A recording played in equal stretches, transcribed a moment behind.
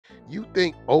You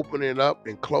think opening up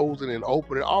and closing and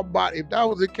opening our body, if that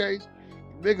was the case,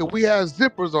 nigga, we have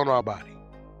zippers on our body.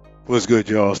 What's good,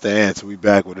 y'all? It's the answer. We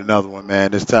back with another one,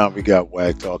 man. This time we got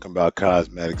Wack talking about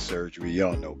cosmetic surgery.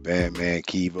 Y'all know Bandman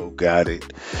Kivo got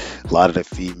it. A lot of the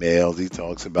females. He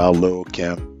talks about Lil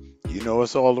Kim. You know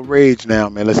it's all the rage now,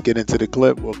 man. Let's get into the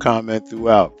clip. We'll comment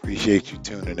throughout. Appreciate you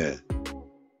tuning in.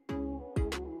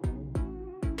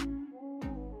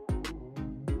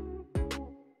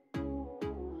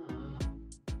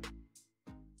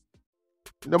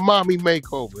 The mommy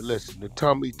makeover. Listen, the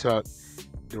tummy tuck,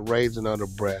 the raising of the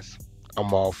breast.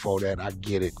 I'm all for that. I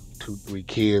get it. 2, 3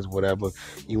 kids, whatever.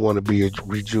 You want to be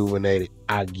rejuvenated.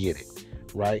 I get it.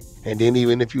 Right? And then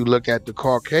even if you look at the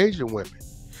Caucasian women,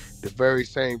 the very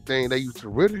same thing they used to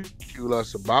ridicule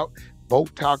us about,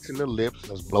 Botox in the lips.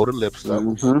 Let's blow the lips up.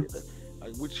 Mm-hmm.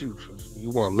 Like, what you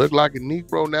want to look like a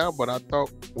Negro now? But I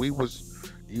thought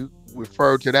you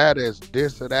referred to that as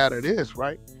this or that or this,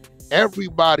 right?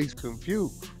 Everybody's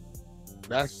confused.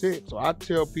 That's it. So I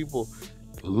tell people,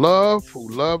 love who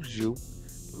loves you,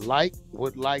 like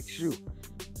what likes you.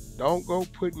 Don't go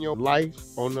putting your life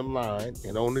on the line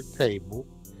and on the table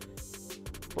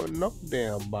for no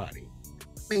damn body.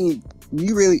 I mean,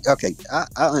 you really okay? I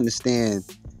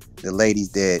understand the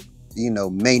ladies that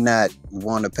may not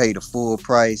want to pay the full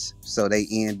price, so they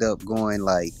end up going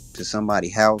like to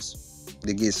somebody's house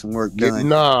to get some work done.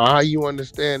 Nah, how you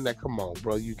understand that? Come on,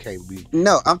 bro. You can't be.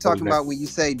 No, I'm talking about when you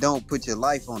say don't put your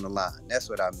life on the line. That's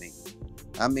what I mean.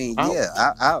 I mean,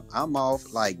 I'm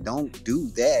off. Like, don't do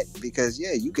that because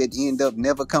you could end up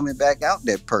never coming back out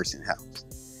that person's house.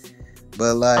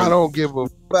 But like, I don't give a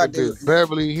fuck if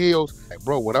Beverly Hills, like,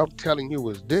 bro. What I'm telling you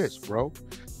is this, bro.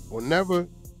 Whenever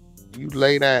you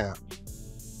lay down,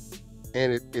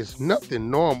 and it's nothing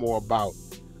normal about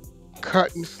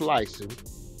cutting, slicing,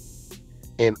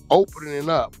 and opening it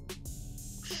up,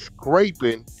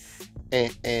 scraping,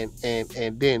 and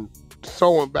then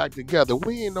sewing back together.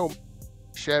 We ain't no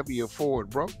Chevy or Ford,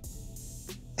 bro.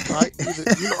 Right?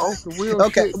 You know, on some real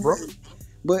shit, bro.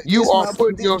 But you are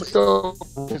putting yourself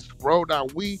in this, bro. Now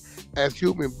we, as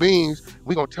human beings,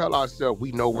 we gonna tell ourselves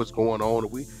we know what's going on.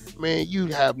 Man, you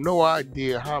have no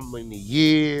idea how many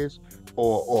years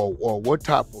or what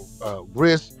type of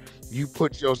risk you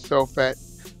put yourself at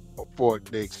for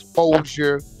the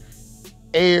exposure,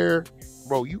 air.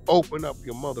 Bro, you open up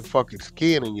your motherfucking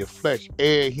skin and your flesh,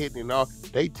 air hitting and all.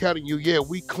 They telling you, yeah,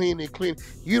 we clean.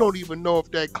 You don't even know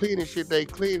if that cleaning shit they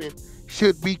cleaning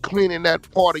should be cleaning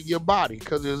that part of your body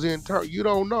because it's internal. You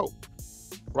don't know,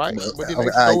 right? But then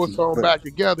they throw us all back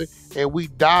together and we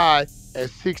die at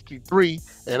 63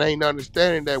 and ain't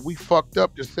understanding that we fucked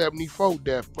up to 74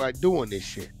 death by doing this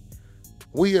shit.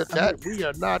 We are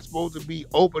not supposed to be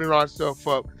opening ourselves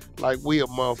up like we a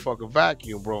motherfucking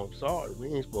vacuum, bro. I'm sorry, we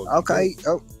ain't supposed to. Okay,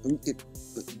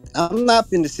 I'm not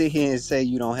finna sit here and say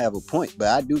you don't have a point, but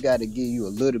I do got to give you a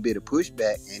little bit of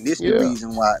pushback, and this is the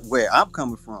reason where I'm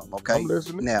coming from. Okay, I'm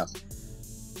listening. Now,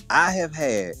 I have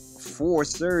had 4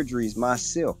 surgeries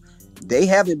myself. They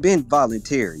haven't been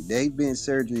voluntary. They've been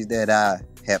surgeries that I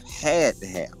have had to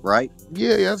have. Right?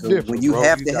 Yeah, that's different. When you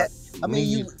have to have, I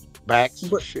mean, backs,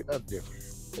 shit, that's different.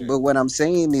 But what I'm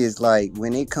saying is, like,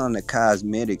 when it comes to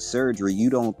cosmetic surgery, you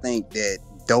don't think that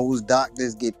those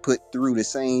doctors get put through the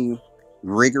same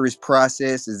rigorous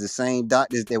process as the same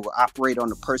doctors that will operate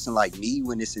on a person like me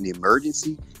when it's an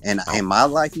emergency and my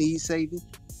life needs saving?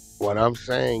 What I'm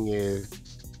saying is,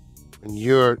 when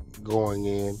you're going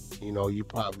in, you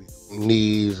probably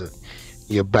knees or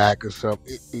your back or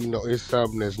something. It's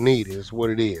something that's needed. It's what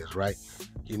it is, right?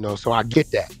 So I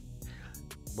get that.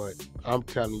 But I'm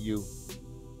telling you,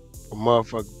 a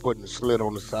motherfucker putting a slit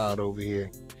on the side over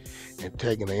here and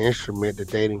taking an instrument that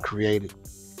they didn't create it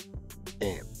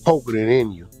and poking it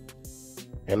in you.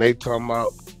 And they talking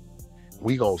about,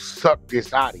 we gonna suck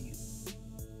this out of you.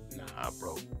 Nah,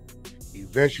 bro.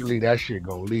 Eventually that shit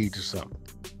gonna lead to something.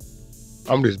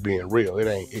 I'm just being real.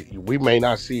 We may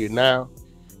not see it now.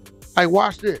 Hey,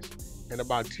 watch this. In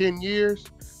about 10 years,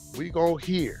 we gonna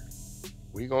hear.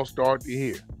 We gonna start to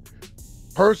hear.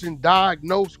 Person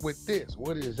diagnosed with this.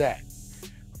 What is that?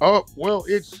 Oh, well,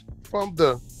 it's from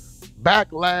the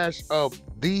backlash of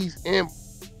these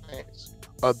implants,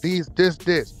 of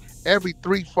this. Every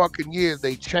 3 fucking years,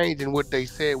 they changing what they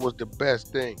said was the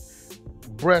best thing.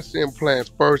 Breast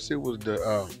implants first. It was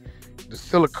the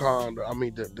silicone. I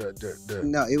mean, the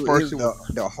no, it was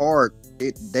the hard.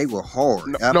 They were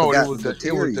hard. It was the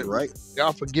material, right?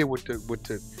 I forget what it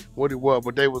was,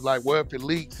 but they was like, well, if it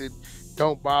leaks, it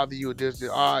don't bother you. This,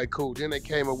 all right, cool. Then they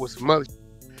came up with some other.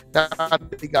 Now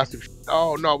they got some.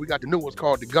 Oh no, we got the new ones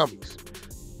called the gummies.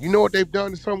 You know what they've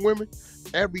done to some women?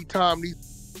 Every time these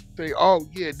say, oh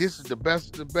yeah, this is the best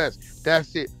of the best.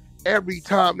 That's it. Every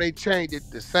time they change it,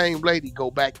 the same lady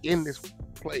go back in this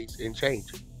place and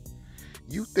change it.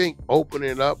 You think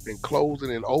opening up and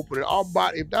closing and opening our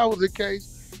body? If that was the case,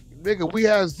 nigga, we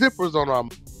have zippers on our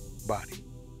body.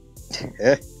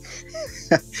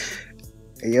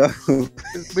 Yo,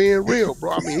 It's being real,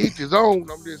 bro. I mean, each his own.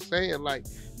 I'm just saying, like,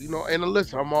 and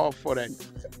listen, I'm all for that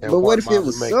but what one if it mommy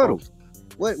was subtle? makeover.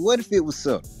 What if it was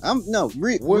subtle? I'm no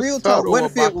What's real talk. subtle What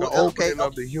if it about the was okay? opening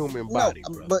of the human No, body,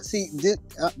 bro? but see,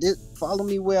 follow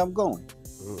me where I'm going.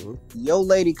 Hmm. Your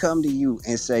lady come to you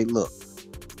and say, "Look,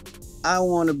 I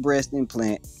want a breast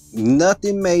implant.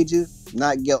 Nothing major.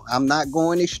 I'm not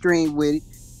going extreme with it.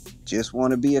 Just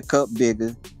want to be a cup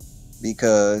bigger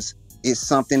because it's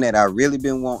something that I really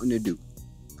been wanting to do."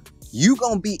 You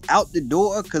gonna be out the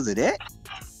door because of that?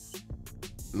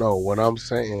 No, what I'm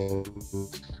saying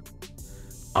is,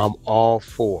 I'm all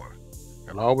for,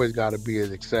 and always got to be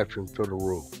an exception to the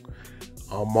rule.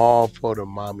 I'm all for the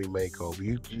mommy makeover.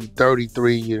 You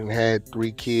 33, you done had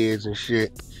 3 kids and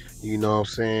shit. You know what I'm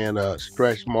saying?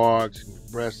 Stretch marks and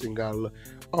breasts and got to look.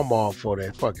 I'm all for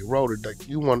that. Fuck it, roll it.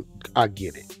 You want? I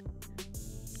get it,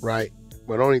 right?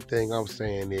 But only thing I'm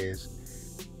saying is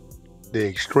the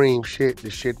extreme shit,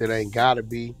 the shit that ain't gotta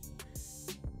be.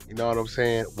 You know what I'm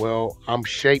saying? Well, I'm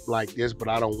shaped like this, but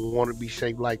I don't want to be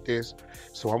shaped like this.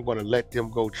 So I'm gonna let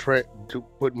them go to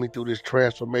put me through this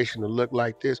transformation to look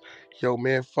like this. Yo,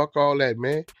 man, fuck all that,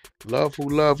 man. Love who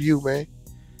love you, man.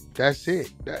 That's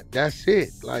it. That's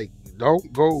it. Like,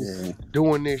 don't go Yeah,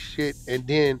 doing this shit and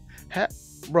then,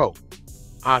 bro.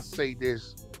 I say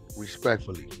this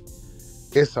respectfully.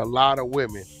 It's a lot of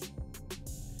women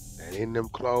that in them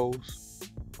clothes,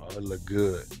 oh, it look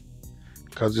good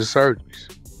because of surgeries.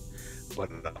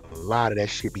 But a lot of that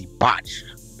shit be botched.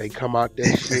 They come out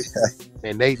that shit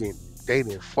and they didn't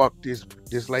fuck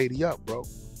this lady up, bro.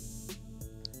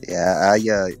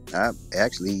 yeah. I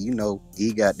actually,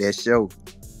 he got that show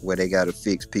where they got to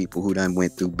fix people who done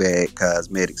went through bad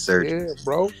cosmetic Yeah, surgeries.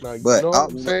 bro. Now you But know what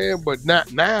I'm saying. But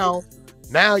not now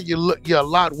you're a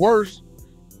lot worse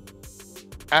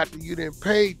after you didn't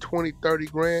pay 20, 30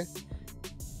 grand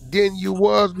than you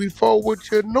was before with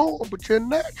your norm, but your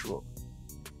natural.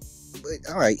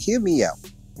 all right, hear me out.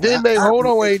 Then they hold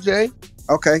on, AJ.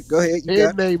 Okay, go ahead. You Then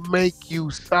got they make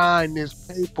you sign this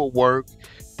paperwork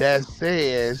that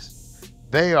says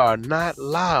they are not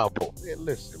liable. Man,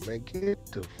 listen, man, get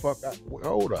the fuck out.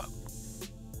 Hold up.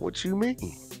 What you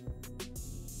mean?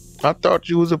 I thought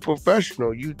you was a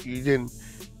professional. You didn't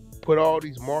put all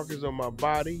these markers on my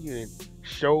body and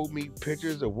showed me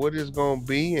pictures of what it's gonna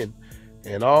be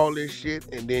and all this shit,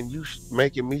 and then you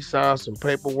making me sign some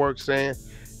paperwork saying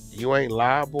you ain't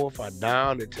liable if I die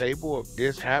on the table, if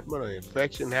this happened, or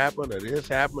infection happened, or this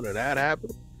happened, or that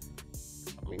happened.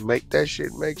 I mean, make that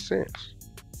shit make sense.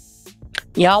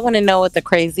 Y'all want to know what the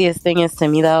craziest thing is to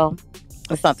me, though?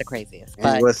 It's not the craziest, and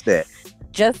but what's that?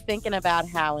 just thinking about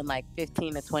how in like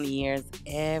 15 to 20 years,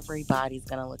 everybody's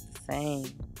going to look the same.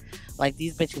 Like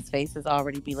these bitches' faces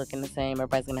already be looking the same.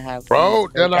 Everybody's going to have these Bro,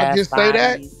 did fake I ass just say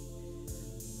that? bodies.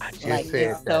 I Like just it's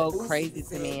said Yeah, that. so Boosie crazy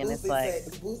to said, me. And it's Boosie like,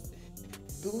 said,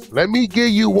 Boosie Let me give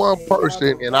you said, one y'all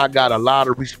know person, and I got a goddamn. lot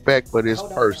of respect for this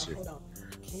Hold on, y'all. person. Hold on.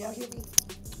 Can y'all hear me?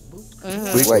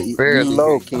 We mm-hmm. Wait, can you barely hear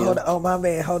low, you. Hold Kim. on. Oh, my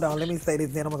man. Hold on. Let me say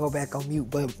this, then I'm going to go back on mute.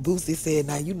 But Boosie said,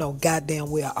 now, you know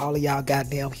goddamn well all of y'all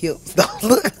goddamn hips don't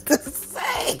look the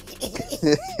same.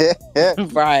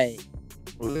 Right.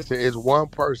 Listen, it's one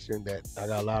person that I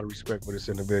got a lot of respect for this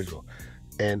individual,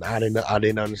 and I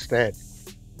didn't understand it,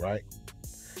 right?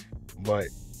 But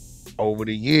over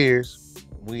the years,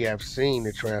 we have seen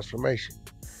the transformation.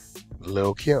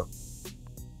 Lil Kim.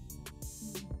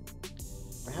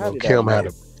 How Lil did I Kim had know?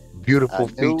 a beautiful I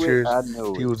knew it. features. I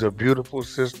knew She it. was a beautiful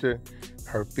sister.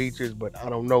 Her features, but I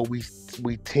don't know.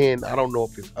 We tend. I don't know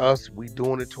if it's us. We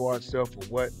doing it to ourselves or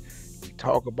what. We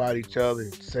talk about each other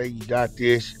and say you got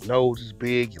this. Your nose is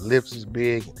big. Your lips is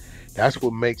big. That's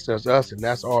what makes us us, and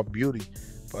that's our beauty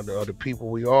for the other people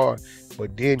we are.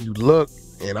 But then you look,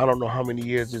 and I don't know how many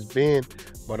years it's been,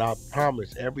 but I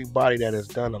promise everybody that has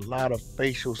done a lot of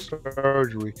facial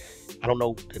surgery, I don't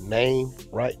know the name,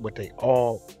 right? But they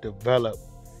all develop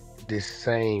this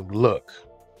same look.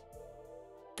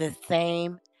 The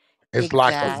same It's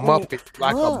exact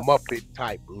Like a look. Muppet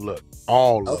type look.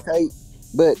 All of them. Okay,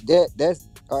 but that's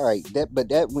all right.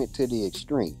 That went to the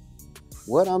extreme.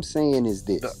 What I'm saying is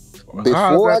The- this: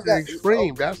 How's before I that the got,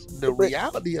 extreme? That's the but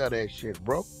reality of that shit,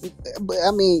 bro.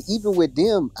 I mean, even with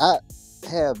them, I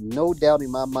have no doubt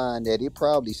in my mind that it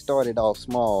probably started off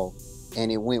small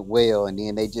and it went well, and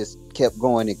then they just kept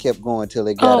going and kept going till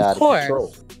it got Oh, of out of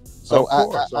control. course. So Of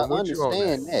course, I I'm with you on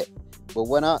that. understand that. But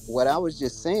what I was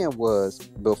just saying was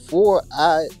before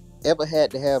I ever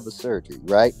had to have a surgery,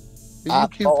 right? You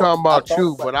keep talking I about thought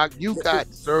you, about but you listen,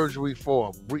 got surgery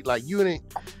for like you didn't.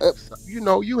 uh,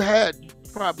 You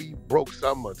probably broke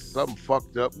something or something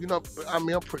fucked up. I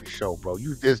mean, I'm pretty sure, bro.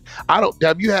 You just I don't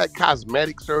have you had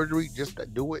cosmetic surgery just to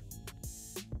do it?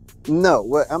 no,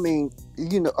 what I mean,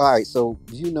 all right, so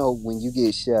when you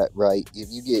get shot, right? If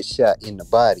you get shot in the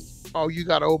body, Oh, you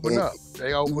got to open and up.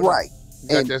 They open up. right, You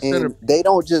got and that center. and they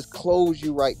don't just close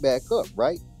you right back up,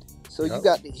 right? So you Yep.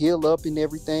 got to heal up and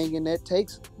everything, and that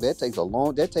takes a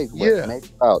long, that takes what, Yeah. maybe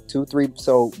about 2 3.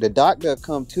 So the doctor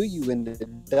come to you, and the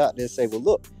doctor say, well,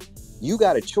 look, you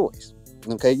got a choice.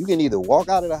 Okay, you can either walk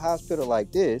out of the hospital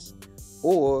like this,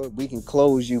 or we can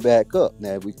close you back up.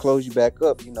 Now, if we close you back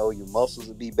up, your muscles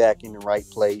will be back in the right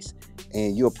place,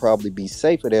 and you'll probably be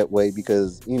safer that way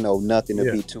because nothing will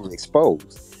Yeah. be too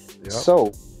exposed. Yep.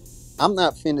 So I'm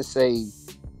not finna say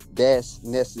that's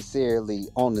necessarily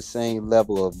on the same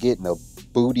level of getting a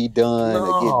booty done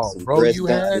or getting No, some bro, breasts you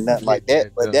done and had to nothing like get that.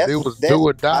 that But done. It that's was do that's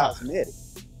or die. cosmetic.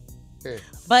 Yeah.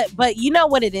 But you know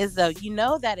what it is though. You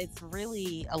know that it's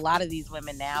really a lot of these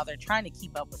women now. They're trying to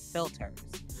keep up with filters,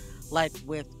 like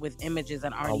with images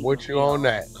that aren't I'm even with you on real.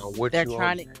 that. I'm with They're you on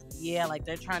trying to, that. yeah, like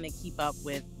they're trying to keep up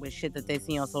with shit that they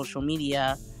see on social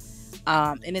media.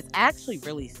 And it's actually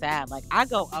really sad. Like I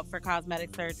go up for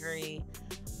cosmetic surgery.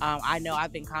 I know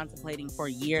I've been contemplating for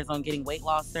years on getting weight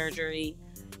loss surgery,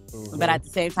 but Hmm. at the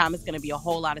same time, it's going to be a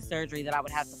whole lot of surgery that I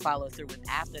would have to follow through with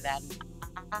after that.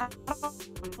 I don't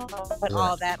know how to put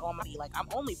all Exactly. that on my body. Like I'm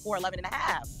only 4'11" and a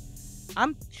half.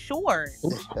 I'm short.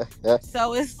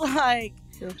 So it's like,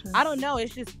 I don't know.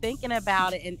 It's just thinking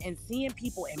about it and seeing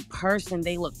people in person.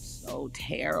 They look so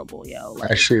terrible, yo.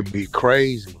 That Like should be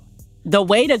crazy. the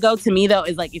way to go to me though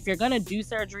is like if you're gonna do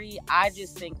surgery, I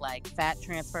just think like fat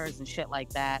transfers and shit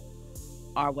like that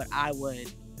are what I would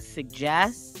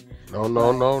suggest. No,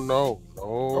 no, But no, no,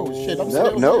 Oh shit, I'm No,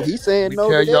 still no. no, here. he's Let saying me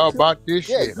no tell to y'all that too. about this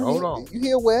Yeah, shit. Hold on. you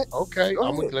hear what? Okay, Go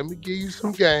ahead. let me give you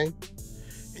some game,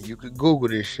 and you can Google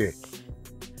this shit.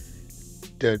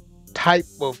 The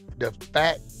the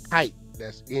fat type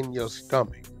that's in your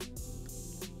stomach,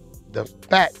 the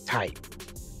fat type,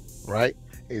 right,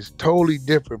 is totally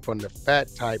different from the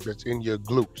fat type that's in your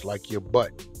glutes, like your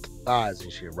butt, thighs,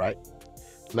 and shit, right?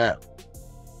 Now,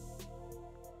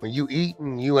 when you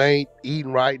eating, you ain't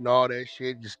eating right and all that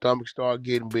shit. Your stomach start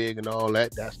getting big and all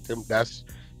that. That's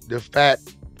the fat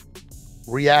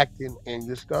reacting in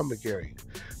your stomach area.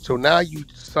 So now you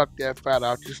suck that fat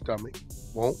out your stomach,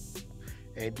 won't,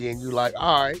 and then you like,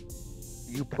 all right,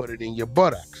 you put it in your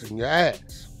buttocks and your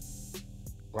ass,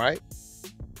 right?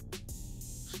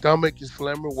 Stomach is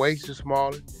slimmer, waist is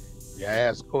smaller, your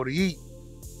ass go to eat.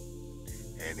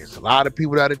 And there's a lot of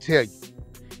people that'll tell you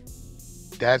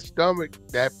that stomach,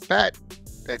 that fat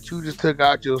that you just took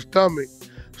out your stomach,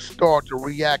 start to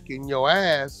react in your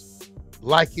ass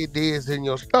like it is in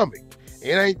your stomach.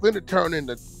 It ain't gonna turn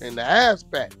into ass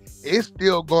fat. It's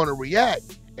still gonna react,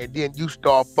 and then you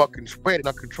start fucking spreading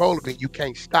uncontrollably. You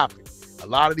can't stop it. A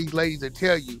lot of these ladies that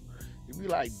tell you, you be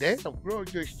like, "Damn, girl,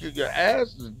 your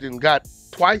ass has then got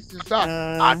twice the size."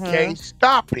 I mm-hmm. can't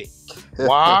stop it.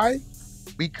 Why?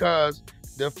 Because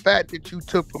the fat that you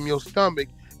took from your stomach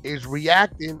is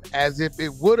reacting as if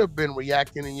it would have been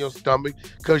reacting in your stomach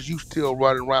because you still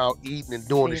running around eating and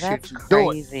doing the See, shit that's you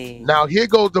doing. crazy. Now here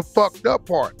goes the fucked up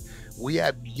part. We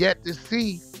have yet to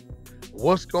see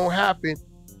what's gonna happen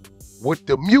with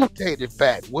the mutated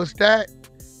fat. What's that?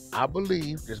 I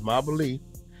believe, it's my belief,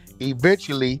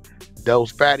 eventually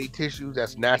those fatty tissues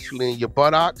that's naturally in your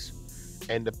buttocks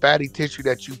and the fatty tissue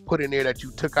that you put in there that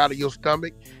you took out of your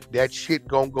stomach, that shit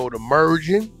gonna go to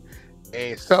merging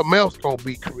and something else gonna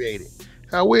be created.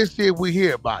 Now we'll see if we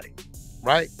hear about it,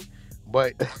 right?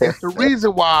 But it's the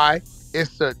reason why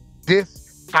it's a this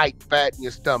type fat in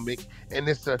your stomach, and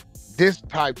it's a this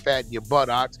type fat in your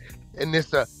buttocks, and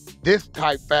it's a this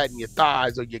type fat in your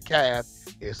thighs or your calf.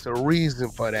 It's a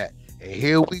reason for that. And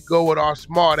here we go with our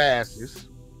smart asses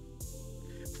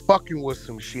fucking with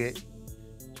some shit.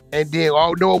 And then,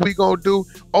 oh, know what we gonna do?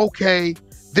 Okay,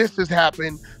 this has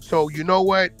happened. So you know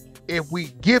what? If we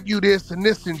give you this and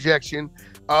this injection,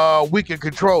 we can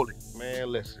control it.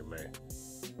 Man, listen, man.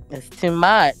 It's too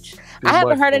much. Too I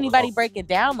haven't much heard going on. anybody break it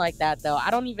down like that though.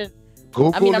 I don't even.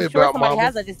 I mean, Google I'm it, sure about somebody mama.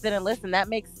 has. I just didn't listen. That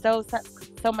makes so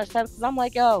much sense because I'm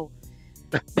like, yo,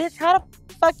 bitch, how the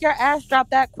fuck your ass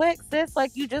dropped that quick, sis?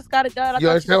 Like you just got it done. I You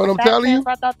thought you understand got what the I'm fat telling you? transfer.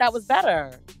 I thought that was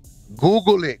better.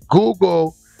 Google it.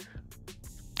 Google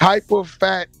type of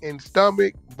fat in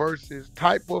stomach versus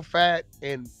type of fat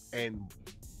in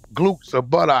glutes or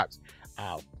buttocks.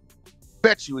 I'll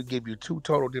bet you would give you two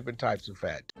total different types of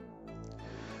fat.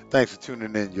 Thanks for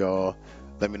tuning in, y'all.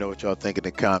 Let me know what y'all think in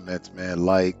the comments, man.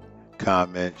 Like,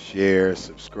 comment, share,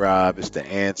 subscribe. It's the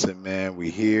answer, man. We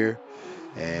here.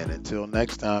 And until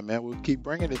next time, man, we'll keep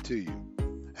bringing it to you.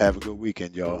 Have a good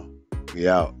weekend, y'all. We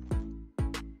out.